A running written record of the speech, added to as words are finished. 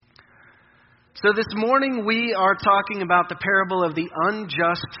So this morning we are talking about the parable of the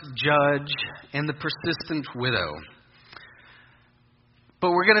unjust judge and the persistent widow.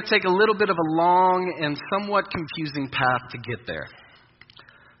 But we're going to take a little bit of a long and somewhat confusing path to get there.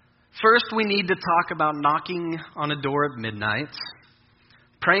 First, we need to talk about knocking on a door at midnight,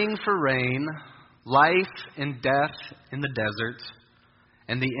 praying for rain, life and death in the desert,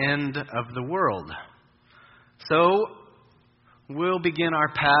 and the end of the world. So, we'll begin our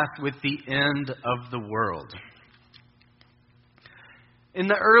path with the end of the world. In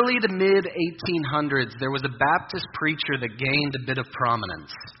the early to mid 1800s, there was a Baptist preacher that gained a bit of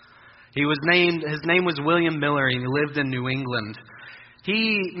prominence. His name was William Miller, and he lived in New England.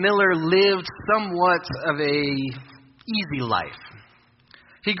 Miller lived somewhat of a easy life.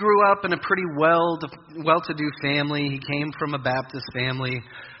 He grew up in a pretty well-to-do family. He came from a Baptist family,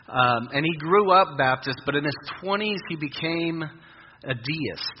 and he grew up Baptist, but in his 20s he became a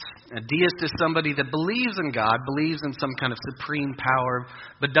deist. A deist is somebody that believes in God, believes in some kind of supreme power,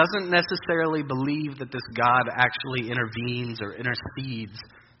 but doesn't necessarily believe that this God actually intervenes or intercedes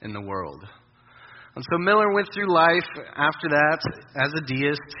in the world. And so Miller went through life after that as a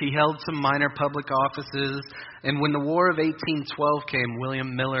deist. He held some minor public offices, and when the War of 1812 came,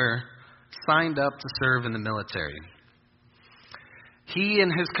 William Miller signed up to serve in the military. He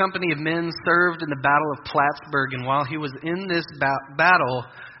and his company of men served in the Battle of Plattsburgh, and while he was in this battle,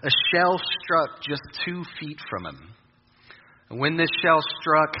 a shell struck just 2 feet from him. And when this shell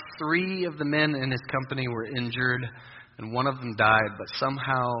struck, 3 of the men in his company were injured, and 1 of them died, but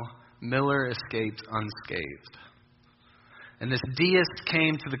somehow Miller escaped unscathed. And this deist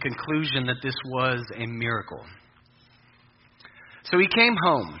came to the conclusion that this was a miracle. So he came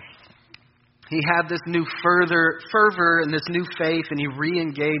home. He had this new fervor and this new faith, and he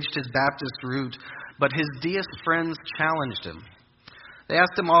re-engaged his Baptist route, but his deist friends challenged him. They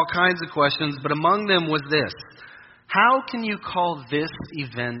asked him all kinds of questions, but among them was this: how can you call this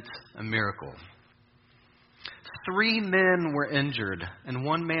event a miracle? 3 men were injured, and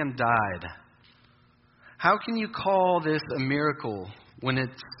 1 man died. How can you call this a miracle when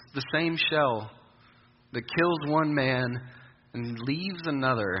it's the same shell that kills 1 man and leaves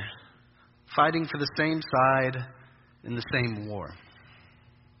another fighting for the same side in the same war?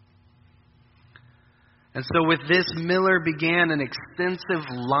 And so with this, Miller began an extensive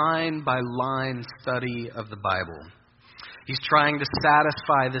line-by-line study of the Bible. He's trying to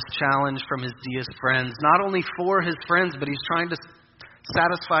satisfy this challenge from his deist friends, not only for his friends, but he's trying to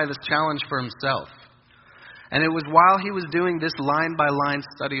satisfy this challenge for himself. And it was while he was doing this line-by-line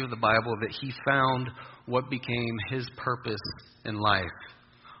study of the Bible that he found what became his purpose in life,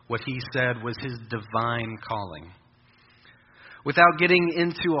 what he said was his divine calling. Without getting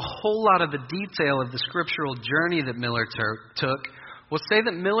into a whole lot of the detail of the scriptural journey that Miller took, we'll say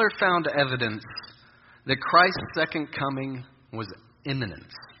that Miller found evidence that Christ's second coming was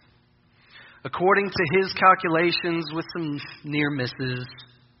imminent. According to his calculations, with some near misses,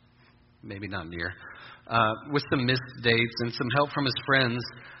 maybe not near, with some missed dates and some help from his friends,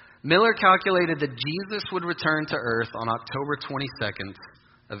 Miller calculated that Jesus would return to earth on October 22nd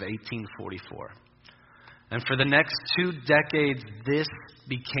of 1844. And for the next 2 decades, this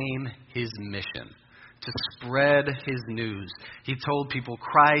became his mission, to spread his news. He told people,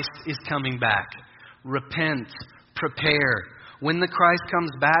 Christ is coming back. Repent, prepare. When the Christ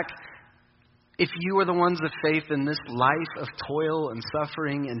comes back, if you are the ones of faith in this life of toil and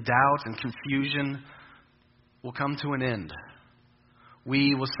suffering and doubt and confusion, will come to an end.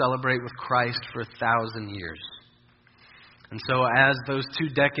 We will celebrate with Christ for 1,000 years. And so as those 2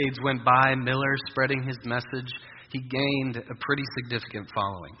 decades went by, Miller spreading his message, he gained a pretty significant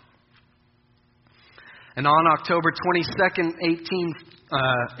following. And on October 22nd,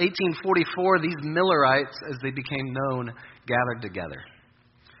 1844, these Millerites, as they became known, gathered together.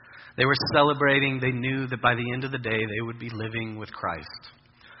 They were celebrating. They knew that by the end of the day, they would be living with Christ,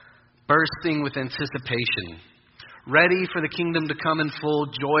 bursting with anticipation, ready for the kingdom to come in full,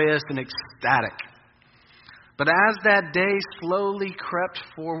 joyous and ecstatic. But as that day slowly crept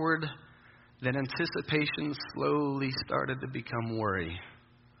forward, that anticipation slowly started to become worry.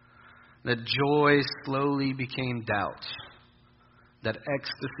 That joy slowly became doubt. That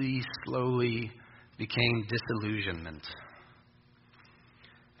ecstasy slowly became disillusionment.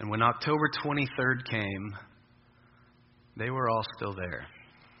 And when October 23rd came, they were all still there.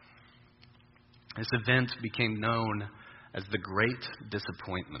 This event became known as the Great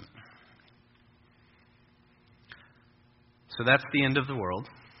Disappointment. So that's the end of the world.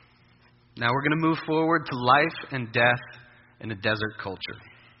 Now we're going to move forward to life and death in a desert culture.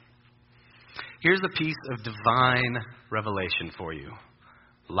 Here's a piece of divine revelation for you.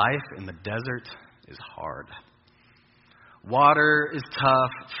 life in the desert is hard. Water is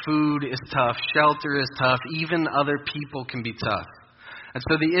tough, food is tough, shelter is tough, even other people can be tough. And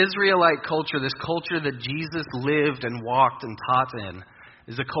so the Israelite culture, this culture that Jesus lived and walked and taught in,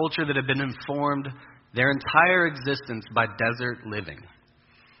 is a culture that had been informed their entire existence by desert living.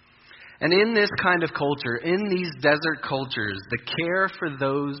 And in this kind of culture, in these desert cultures, the care for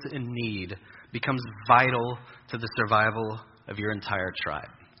those in need becomes vital to the survival of your entire tribe.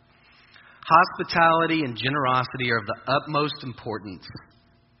 Hospitality and generosity are of the utmost importance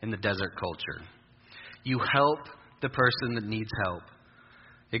in the desert culture. You help the person that needs help.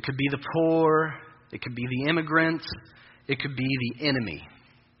 It could be the poor, it could be the immigrant, it could be the enemy.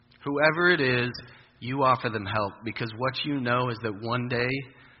 Whoever it is, you offer them help because what you know is that one day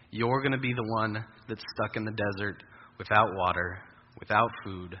you're going to be the one that's stuck in the desert without water, without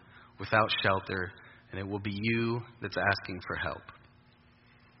food, without shelter, and it will be you that's asking for help.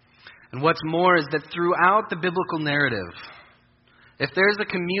 And what's more is that throughout the biblical narrative, if there's a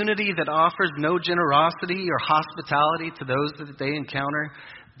community that offers no generosity or hospitality to those that they encounter,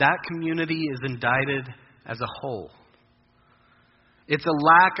 that community is indicted as a whole. It's a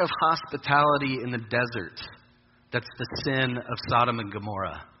lack of hospitality in the desert that's the sin of Sodom and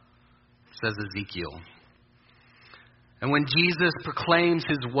Gomorrah, says Ezekiel. And when Jesus proclaims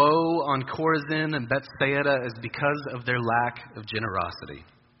his woe on Chorazin and Bethsaida, is because of their lack of generosity.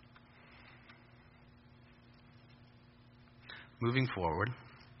 Moving forward,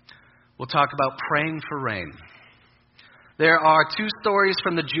 we'll talk about praying for rain. There are two stories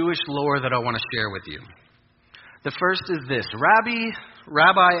from the Jewish lore that I want to share with you. The first is this.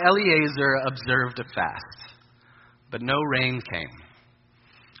 Rabbi Eliezer observed a fast, but no rain came.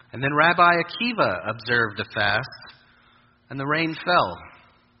 And then Rabbi Akiva observed a fast, and the rain fell.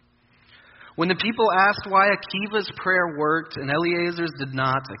 When the people asked why Akiva's prayer worked and Eliezer's did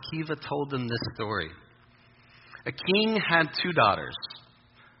not, Akiva told them this story. A king had 2 daughters.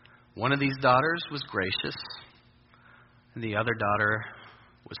 One of these daughters was gracious, and the other daughter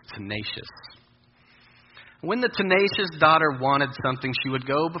was tenacious. When the tenacious daughter wanted something, she would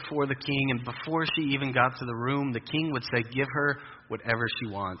go before the king, and before she even got to the room, the king would say, "Give her whatever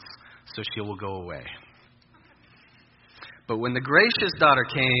she wants, so she will go away." But when the gracious daughter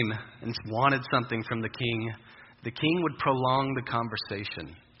came and wanted something from the king would prolong the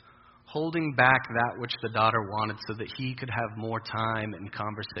conversation, holding back that which the daughter wanted so that he could have more time in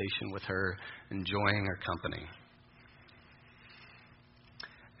conversation with her, enjoying her company.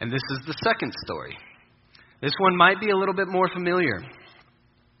 And this is the second story. This one might be a little bit more familiar.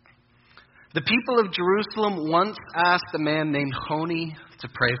 The people of Jerusalem once asked a man named Honi to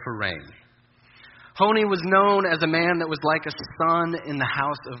pray for rain. Honi was known as a man that was like a son in the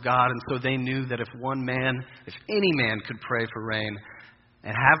house of God, and so they knew that if any man could pray for rain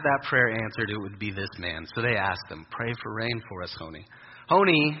and have that prayer answered, it would be this man. So they asked him, "Pray for rain for us, Honi."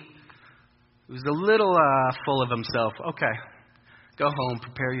 Honi was a little full of himself. "Okay, go home,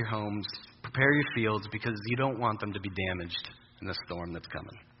 prepare your homes, prepare your fields, because you don't want them to be damaged in the storm that's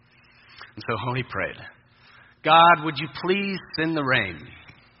coming." And so Honi prayed, "God, would you please send the rain?"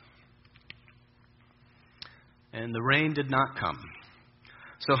 And the rain did not come.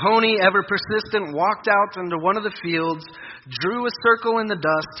 So Honi, ever persistent, walked out into one of the fields, drew a circle in the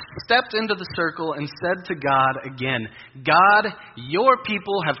dust, stepped into the circle, and said to God again, "God, your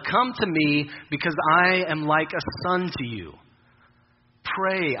people have come to me because I am like a son to you.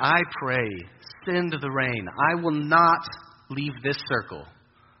 Pray, I pray, send the rain. I will not leave this circle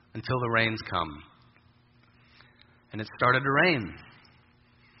until the rains come." And it started to rain.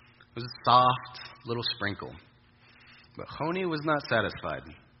 It was a soft little sprinkle. But Honi was not satisfied.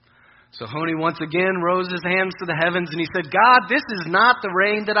 So Honi once again rose his hands to the heavens and he said, "God, this is not the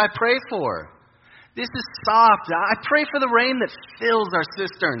rain that I pray for. This is soft. I pray for the rain that fills our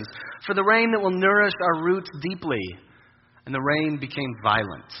cisterns, for the rain that will nourish our roots deeply." And the rain became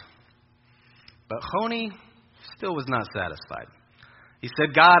violent. But Honi still was not satisfied. He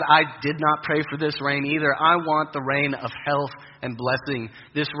said, "God, I did not pray for this rain either. I want the rain of health and blessing.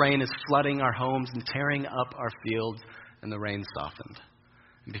 This rain is flooding our homes and tearing up our fields." And the rain softened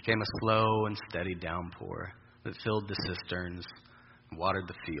and became a slow and steady downpour that filled the cisterns and watered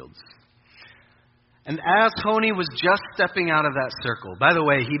the fields. And as Honi was just stepping out of that circle, by the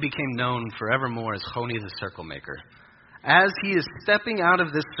way, he became known forevermore as Honi the Circle Maker. As he is stepping out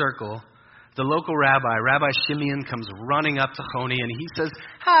of this circle, the local Rabbi Shimeon, comes running up to Honi and he says,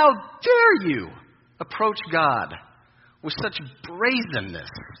 "How dare you approach God with such brazenness?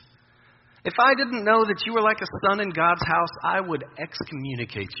 If I didn't know that you were like a son in God's house, I would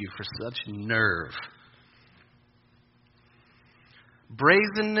excommunicate you for such nerve."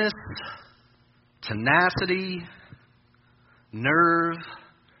 brazenness, tenacity, nerve,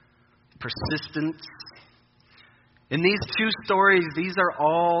 persistence. In these two stories, these are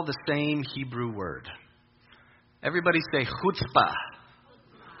all the same Hebrew word. Everybody say chutzpah.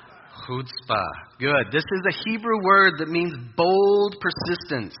 Chutzpah. Good. This is a Hebrew word that means bold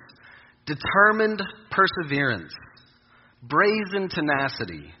persistence, determined perseverance, brazen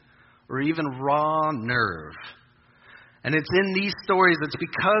tenacity, or even raw nerve. And it's in these stories, it's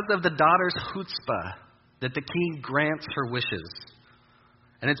because of the daughter's chutzpah that the king grants her wishes.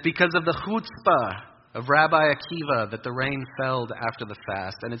 And it's because of the chutzpah of Rabbi Akiva that the rain fell after the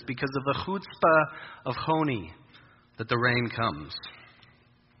fast. And it's because of the chutzpah of Honi that the rain comes.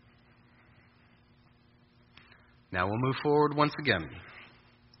 Now we'll move forward once again.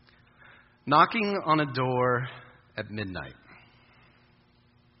 Knocking on a door at midnight.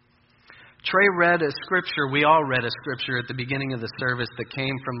 Trey read a scripture, we all read a scripture at the beginning of the service that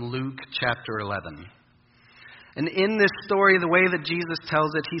came from Luke chapter 11. And in this story, the way that Jesus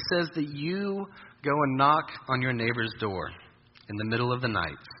tells it, he says that you go and knock on your neighbor's door in the middle of the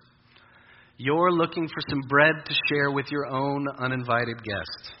night. You're looking for some bread to share with your own uninvited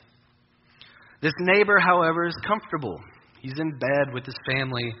guest. This neighbor, however, is comfortable. He's in bed with his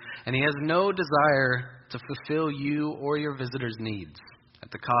family, and he has no desire to fulfill you or your visitor's needs at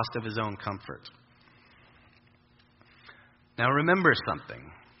the cost of his own comfort. Now remember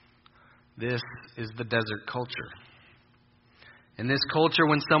something. This is the desert culture. In this culture,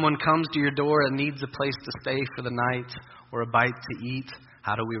 when someone comes to your door and needs a place to stay for the night or a bite to eat,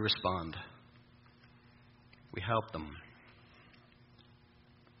 how do we respond? We help them.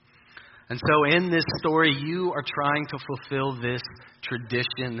 And so in this story, you are trying to fulfill this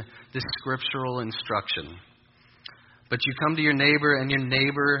tradition, this scriptural instruction. But you come to your neighbor, and your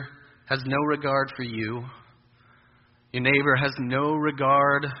neighbor has no regard for you. Your neighbor has no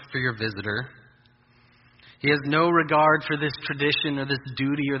regard for your visitor. He has no regard for this tradition or this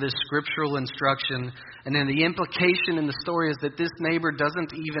duty or this scriptural instruction. And then the implication in the story is that this neighbor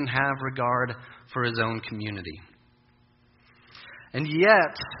doesn't even have regard for his own community. And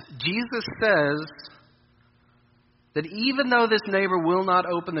yet, Jesus says that even though this neighbor will not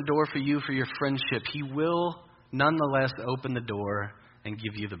open the door for you for your friendship, he will nonetheless open the door and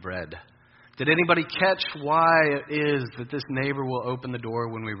give you the bread. Did anybody catch why it is that this neighbor will open the door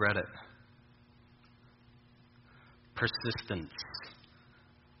when we read it? Persistence.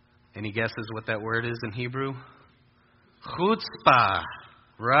 Any guesses what that word is in Hebrew? Chutzpah.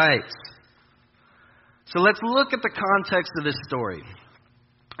 Right. So let's look at the context of this story.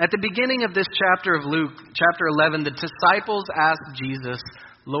 At the beginning of this chapter of Luke, chapter 11, the disciples asked Jesus,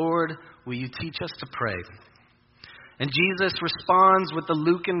 "Lord, will you teach us to pray?" And Jesus responds with the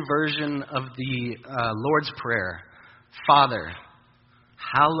Lucan version of the Lord's Prayer. "Father,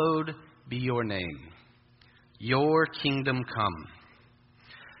 hallowed be your name. Your kingdom come."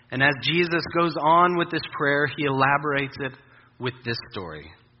 And as Jesus goes on with this prayer, he elaborates it with this story.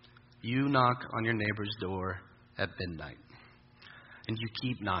 You knock on your neighbor's door at midnight. And you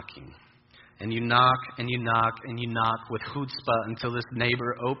keep knocking. And you knock and you knock and you knock with chutzpah until this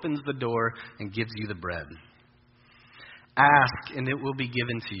neighbor opens the door and gives you the bread. Ask and it will be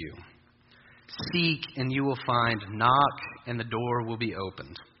given to you. Seek and you will find. Knock and the door will be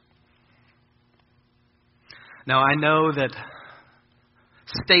opened. Now I know that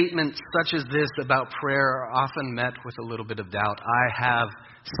statements such as this about prayer are often met with a little bit of doubt. I have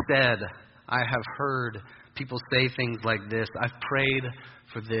heard people say things like this. I've prayed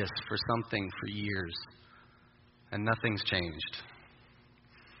for this, for something, for years, and nothing's changed.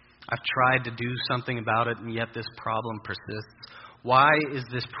 I've tried to do something about it, and yet this problem persists. Why is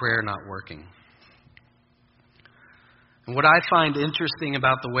this prayer not working? And what I find interesting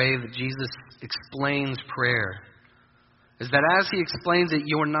about the way that Jesus explains prayer is that as he explains it,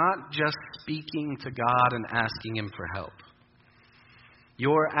 you're not just speaking to God and asking him for help.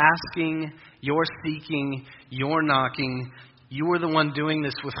 You're asking, you're seeking, you're knocking. You are the one doing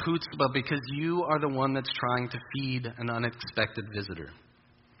this with chutzpah because you are the one that's trying to feed an unexpected visitor.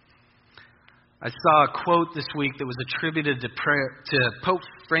 I saw a quote this week that was attributed to Pope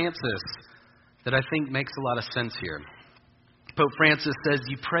Francis that I think makes a lot of sense here. Pope Francis says,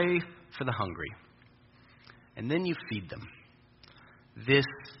 you pray for the hungry, and then you feed them. This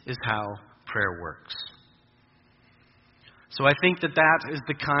is how prayer works. So I think that that is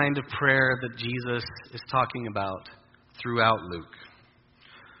the kind of prayer that Jesus is talking about throughout Luke.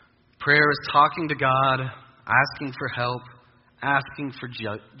 Prayer is talking to God, asking for help, asking for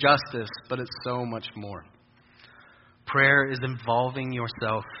justice, but it's so much more. Prayer is involving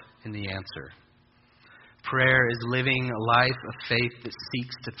yourself in the answer. Prayer is living a life of faith that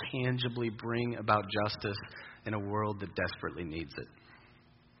seeks to tangibly bring about justice in a world that desperately needs it.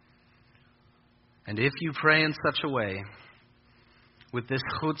 And if you pray in such a way, with this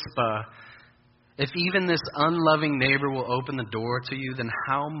chutzpah, if even this unloving neighbor will open the door to you, then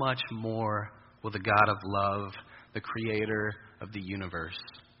how much more will the God of love, the creator of the universe,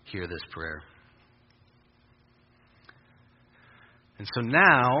 hear this prayer? And so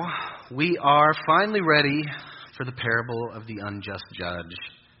now we are finally ready for the parable of the unjust judge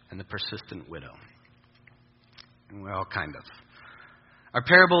and the persistent widow. Well, kind of. Our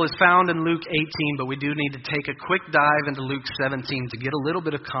parable is found in Luke 18, but we do need to take a quick dive into Luke 17 to get a little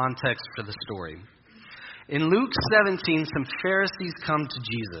bit of context for the story. In Luke 17, some Pharisees come to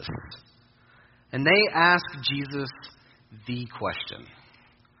Jesus, and they ask Jesus the question.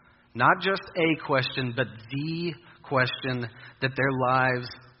 Not just a question, but the question that their lives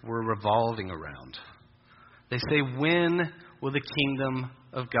were revolving around. They say, when will the kingdom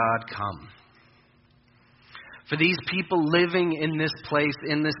of God come? For these people living in this place,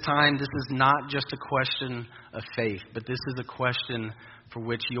 in this time, this is not just a question of faith, but this is a question for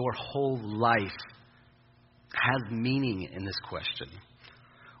which your whole life has meaning in this question.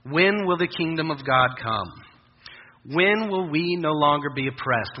 When will the kingdom of God come? When will we no longer be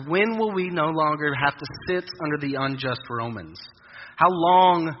oppressed? When will we no longer have to sit under the unjust Romans? How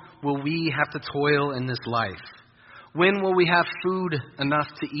long will we have to toil in this life? When will we have food enough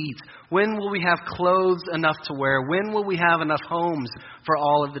to eat? When will we have clothes enough to wear? When will we have enough homes for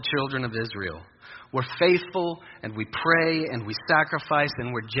all of the children of Israel? We're faithful and we pray and we sacrifice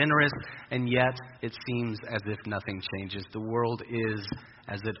and we're generous, and yet it seems as if nothing changes. The world is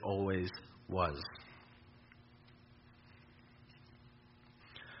as it always was.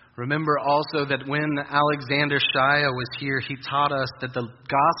 Remember also that when Alexander Shia was here, he taught us that the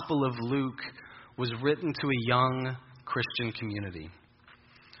Gospel of Luke was written to a young Christian community.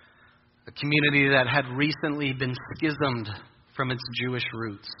 A community that had recently been schismed from its Jewish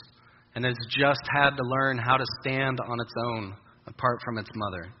roots and has just had to learn how to stand on its own apart from its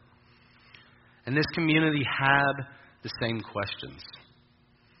mother. And this community had the same questions.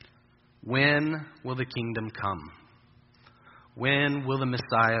 When will the kingdom come? When will the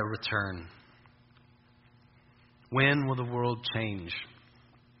Messiah return? When will the world change?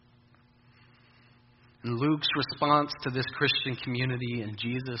 And Luke's response to this Christian community and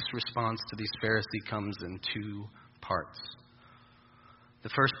Jesus' response to these Pharisees comes in two parts. The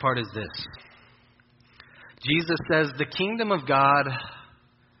first part is this. Jesus says the kingdom of God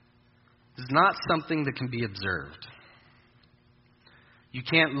is not something that can be observed. You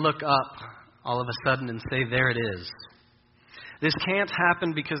can't look up all of a sudden and say, there it is. This can't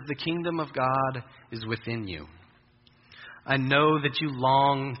happen because the kingdom of God is within you. I know that you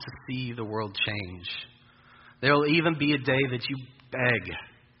long to see the world change. There will even be a day that you beg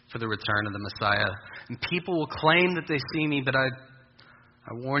for the return of the Messiah. And people will claim that they see me, but I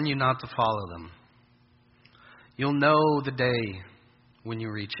warn you not to follow them. You'll know the day when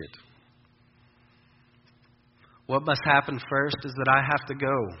you reach it. What must happen first is that I have to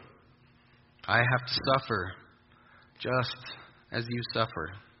go. I have to suffer just as you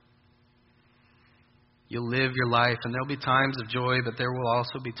suffer. You'll live your life, and there'll be times of joy, but there will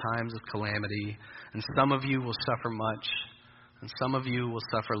also be times of calamity. And some of you will suffer much, and some of you will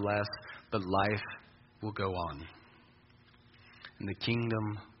suffer less, but life will go on. And the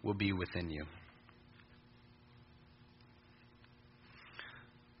kingdom will be within you.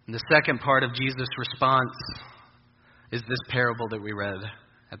 And the second part of Jesus' response is this parable that we read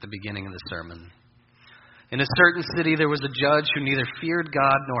at the beginning of the sermon. In a certain city there was a judge who neither feared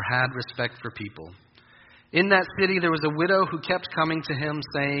God nor had respect for people. In that city there was a widow who kept coming to him,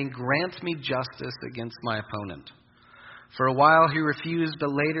 saying, "Grant me justice against my opponent." For a while he refused,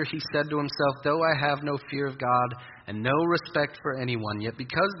 but later he said to himself, "Though I have no fear of God and no respect for anyone, yet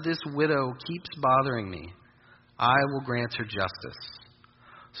because this widow keeps bothering me, I will grant her justice,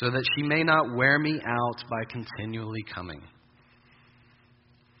 so that she may not wear me out by continually coming."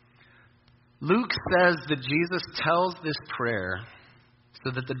 Luke says that Jesus tells this prayer so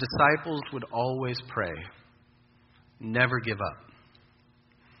that the disciples would always pray, never give up.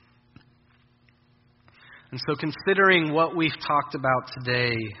 And so considering what we've talked about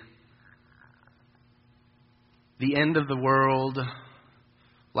today, the end of the world,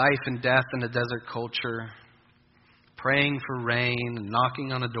 life and death in a desert culture, praying for rain, and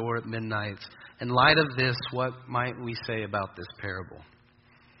knocking on a door at midnight, in light of this, what might we say about this parable?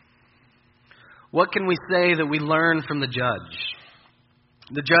 What can we say that we learn from the judge?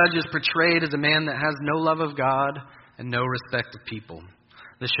 The judge is portrayed as a man that has no love of God and no respect of people.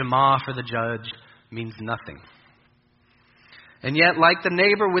 The Shema for the judge, means nothing. And yet, like the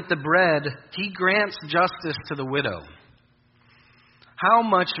neighbor with the bread, he grants justice to the widow. How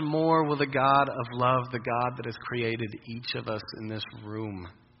much more will the God of love, the God that has created each of us in this room,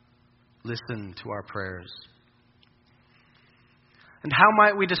 listen to our prayers? And how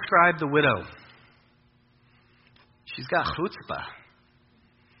might we describe the widow? She's got chutzpah.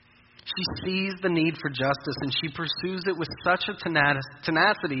 She sees the need for justice and she pursues it with such a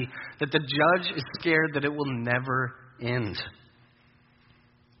tenacity that the judge is scared that it will never end.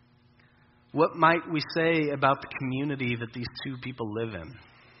 What might we say about the community that these two people live in?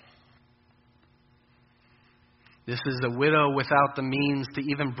 This is a widow without the means to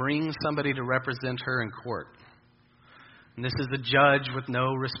even bring somebody to represent her in court. And this is a judge with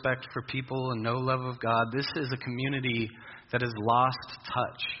no respect for people and no love of God. This is a community that has lost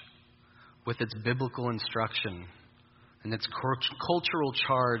touch with its biblical instruction and its cultural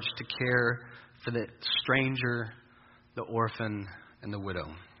charge to care for the stranger, the orphan, and the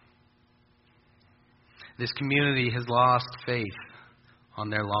widow. This community has lost faith on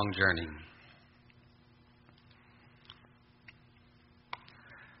their long journey.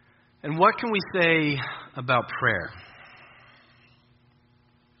 And what can we say about prayer?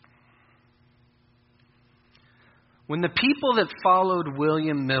 When the people that followed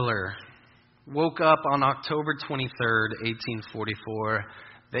William Miller woke up on October 23rd, 1844,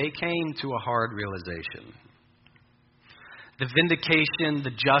 they came to a hard realization. The vindication,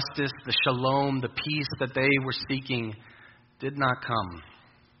 the justice, the shalom, the peace that they were seeking did not come.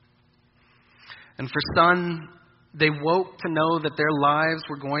 And for some, they woke to know that their lives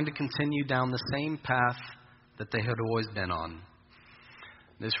were going to continue down the same path that they had always been on.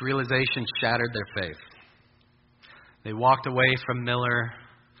 This realization shattered their faith. They walked away from Miller,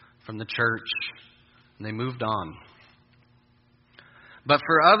 from the church, and they moved on. But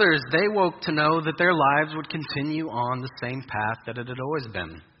for others, they woke to know that their lives would continue on the same path that it had always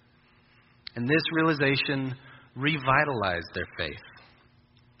been. And this realization revitalized their faith.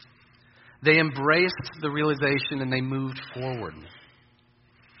 They embraced the realization and they moved forward.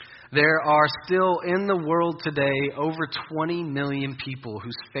 There are still in the world today over 20 million people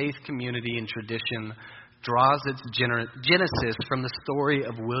whose faith, community, and tradition draws its genesis from the story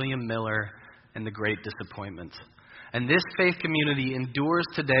of William Miller and the Great Disappointment. And this faith community endures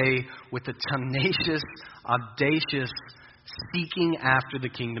today with a tenacious, audacious seeking after the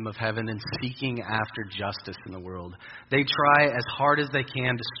kingdom of heaven and seeking after justice in the world. They try as hard as they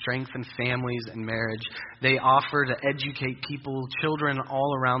can to strengthen families and marriage. They offer to educate people, children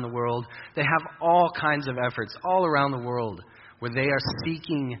all around the world. They have all kinds of efforts all around the world where they are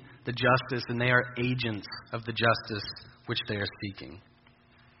seeking the justice and they are agents of the justice which they are seeking.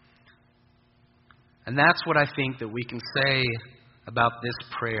 And that's what I think that we can say about this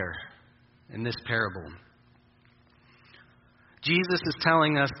prayer in this parable. Jesus is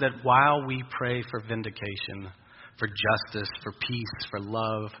telling us that while we pray for vindication, for justice, for peace, for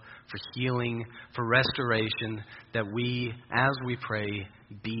love, for healing, for restoration, that we, as we pray,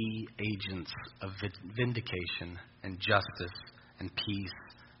 be agents of vindication and justice and peace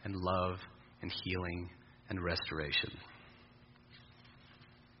and love and healing and restoration.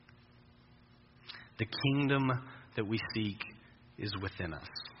 The kingdom that we seek is within us.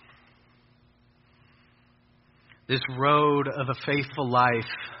 This road of a faithful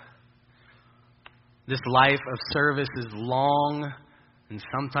life, this life of service is long and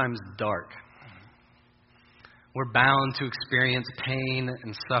sometimes dark. We're bound to experience pain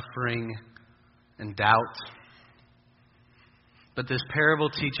and suffering and doubt. But this parable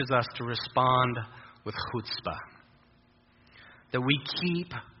teaches us to respond with chutzpah. That we keep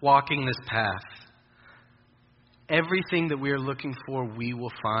walking this path. Everything that we are looking for, we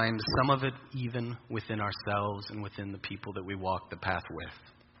will find, some of it even within ourselves and within the people that we walk the path with.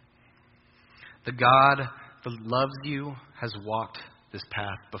 The God that loves you has walked this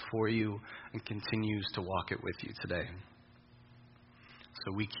path before you and continues to walk it with you today.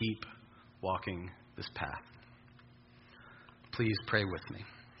 So we keep walking this path. Please pray with me.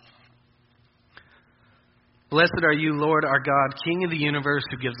 Blessed are you, Lord our God, King of the universe,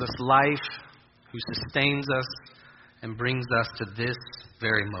 who gives us life, who sustains us, and brings us to this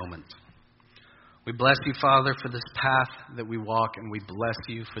very moment. We bless you, Father, for this path that we walk, and we bless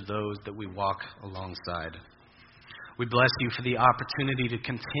you for those that we walk alongside. We bless you for the opportunity to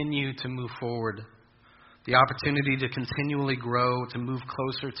continue to move forward, the opportunity to continually grow, to move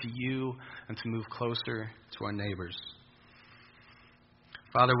closer to you, and to move closer to our neighbors.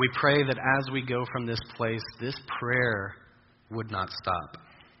 Father, we pray that as we go from this place, this prayer would not stop.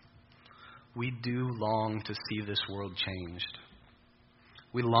 We do long to see this world changed.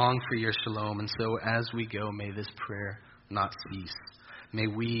 We long for your shalom, and so as we go, may this prayer not cease. May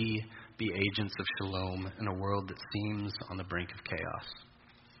we be agents of shalom in a world that seems on the brink of chaos.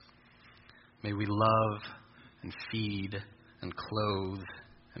 May we love and feed and clothe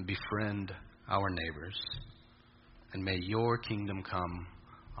and befriend our neighbors. And may your kingdom come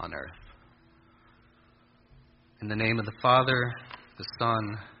on earth. In the name of the Father, the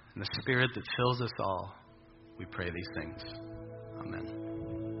Son, and the Spirit that fills us all, we pray these things. Amen.